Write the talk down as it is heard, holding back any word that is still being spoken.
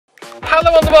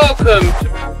Hello and welcome to...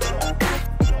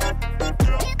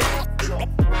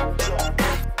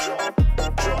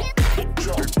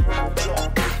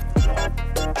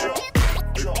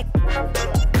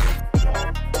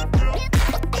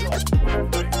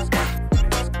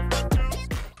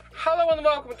 Hello and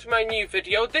welcome to my new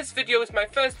video. This video is my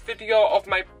first video of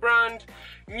my brand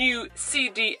new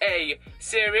CDA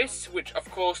series, which of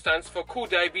course stands for Cool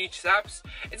Diabetes Apps.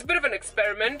 It's a bit of an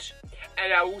experiment,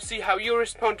 and I will see how you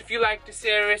respond if you like the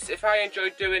series, if I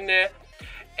enjoy doing it.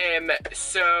 In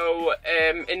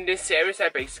this series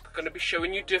I'm basically going to be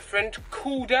showing you different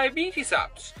cool diabetes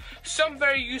apps. Some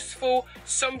very useful,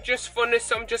 some just funny,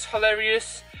 some just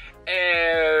hilarious.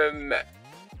 I'm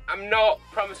not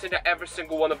promising that every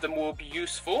single one of them will be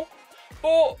useful,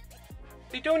 but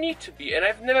they don't need to be, and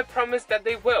I've never promised that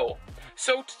they will.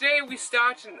 So today we're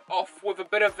starting off with a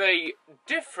bit of a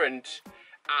different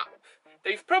app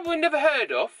that you've probably never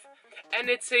heard of, and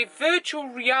it's a virtual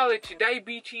reality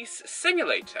diabetes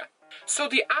simulator. So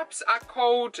the apps are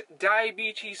called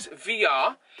Diabetes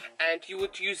VR, and you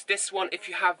would use this one if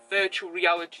you have virtual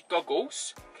reality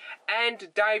goggles, and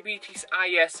Diabetes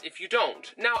IS if you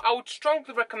don't. Now, I would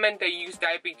strongly recommend that you use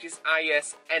Diabetes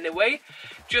IS anyway,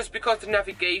 just because the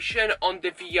navigation on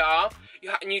the VR,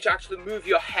 you need to actually move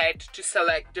your head to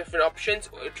select different options,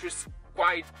 which was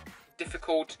quite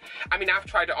difficult. I mean, I've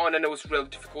tried it on and it was really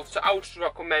difficult, so I would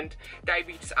recommend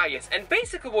Diabetes IS. And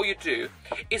basically what you do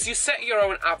is you set your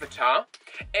own avatar.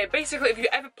 Basically, if you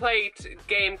ever played a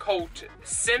game called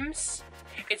Sims,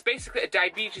 it's basically a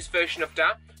diabetes version of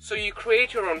that. So you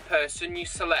create your own person, you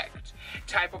select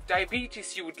type of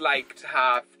diabetes you would like to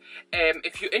have,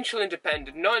 if you're insulin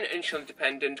dependent, non-insulin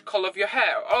dependent, colour of your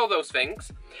hair, all those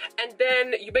things. And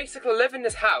then you basically live in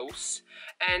this house,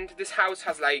 and this house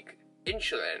has like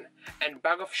insulin and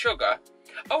bag of sugar.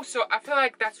 Also, I feel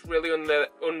like that's really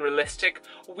unrealistic.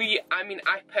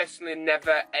 I personally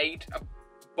never ate a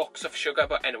box of sugar,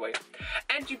 but anyway.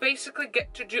 And you basically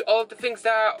get to do all of the things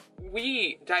that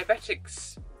we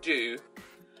diabetics do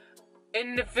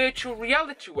in the virtual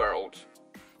reality world.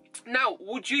 Now,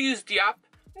 would you use the app?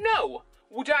 No.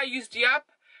 Would I use the app?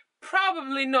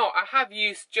 Probably not. I have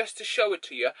used just to show it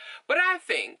to you. But I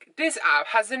think this app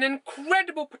has an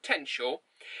incredible potential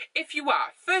if you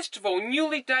are, first of all,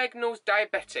 newly diagnosed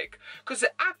diabetic, because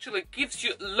it actually gives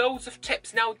you loads of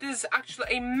tips. Now, this is actually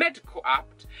a medical app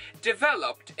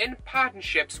developed in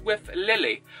partnerships with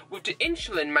Lilly, with the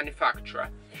insulin manufacturer,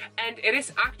 and it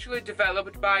is actually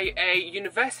developed by a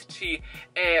university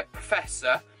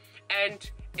professor, and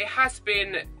it has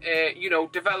been,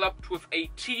 developed with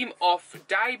a team of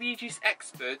diabetes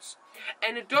experts,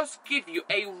 and it does give you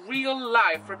a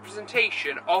real-life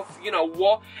representation of,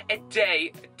 what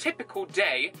a typical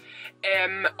day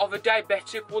of a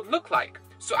diabetic would look like.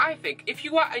 So I think if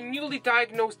you are a newly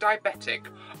diagnosed diabetic,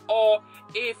 or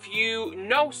if you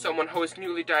know someone who is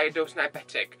newly diagnosed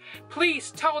diabetic,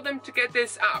 please tell them to get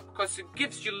this app, because it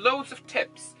gives you loads of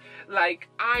tips. Like,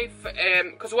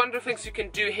 because one of the things you can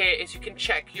do here is you can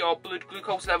check your blood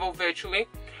glucose level virtually,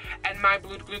 and my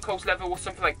blood glucose level was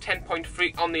something like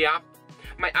 10.3 on the app.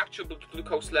 My actual blood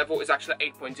glucose level is actually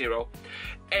 8.0,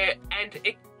 and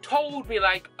it told me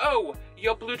like, oh,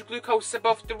 your blood glucose is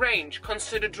above the range,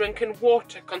 consider drinking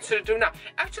water, consider doing that.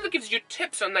 It actually gives you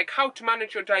tips on like how to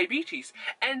manage your diabetes,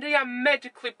 and they are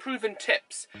medically proven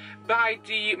tips by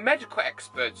the medical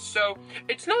experts. So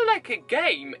it's not like a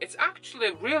game, it's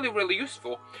actually really, really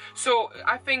useful. So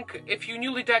I think if you're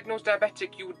newly diagnosed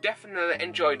diabetic, you would definitely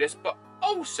enjoy this. But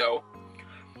also,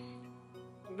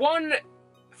 one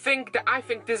thing that I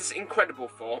think this is incredible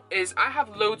for is I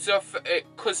have loads of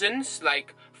cousins,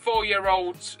 like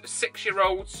 4-year-olds,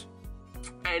 6-year-olds,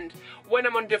 and when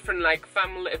I'm on different like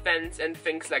family events and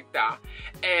things like that,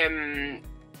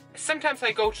 sometimes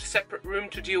I go to a separate room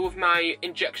to deal with my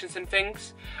injections and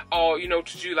things, or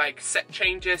to do like set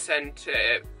changes and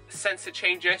sensor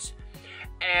changes,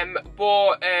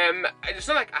 but it's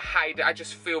not like I hide it, I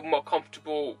just feel more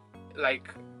comfortable like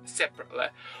separately.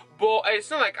 But it's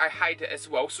not like I hide it as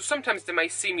well, so sometimes they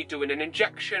might see me doing an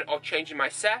injection or changing my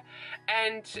set,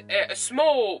 and a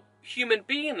small human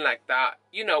being like that,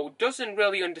 doesn't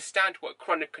really understand what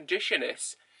chronic condition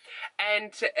is.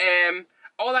 And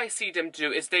all I see them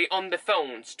do is they on the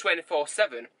phones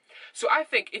 24/7. So I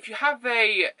think if you have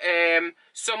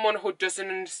someone who doesn't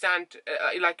understand,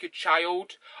 like your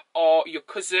child or your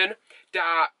cousin,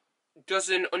 that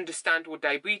doesn't understand what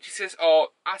diabetes is, or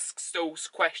asks those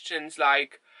questions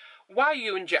like, why are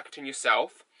you injecting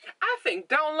yourself? I think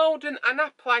downloading an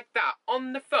app like that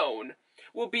on the phone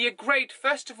will be a great,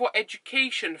 first of all,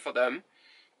 education for them,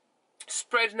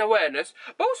 spreading awareness,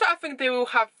 but also I think they will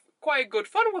have quite good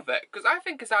fun with it, because I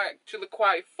think it's actually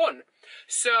quite fun.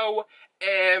 So,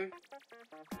 I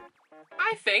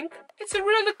think it's a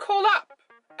really cool app,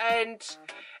 and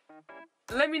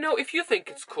let me know if you think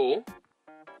it's cool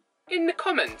in the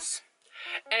comments.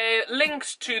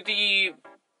 Links to the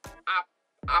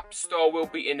app store will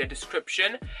be in the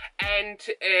description, and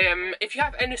if you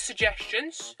have any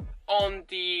suggestions on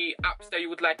the apps that you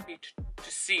would like me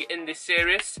to see in this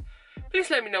series, please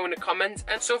let me know in the comments.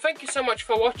 And so thank you so much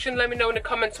for watching. Let me know in the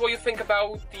comments what you think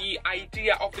about the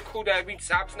idea of the Cool Diabetes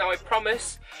apps. Now I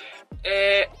promise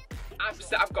apps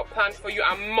that I've got planned for you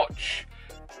are much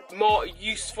more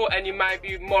useful, and you might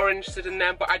be more interested in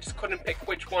them, but I just couldn't pick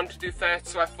which one to do first,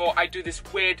 so I thought I'd do this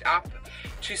weird app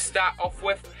to start off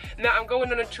with. Now I'm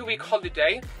going on a 2-week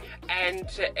holiday, and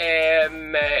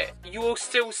you will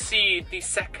still see the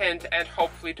second and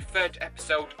hopefully the third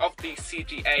episode of the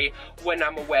CDA when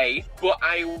I'm away, but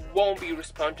I won't be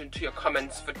responding to your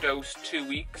comments for those 2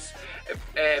 weeks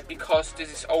because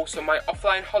this is also my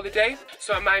offline holiday.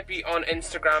 So I might be on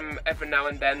Instagram every now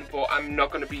and then, but I'm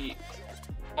not going to be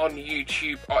on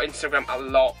YouTube or Instagram a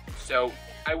lot, so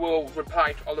I will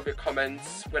reply to all of your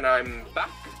comments when I'm back,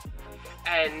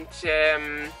 and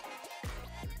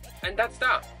that's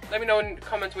that. Let me know in the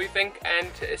comments what you think, and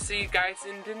see you guys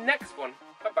in the next one.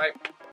 Bye bye.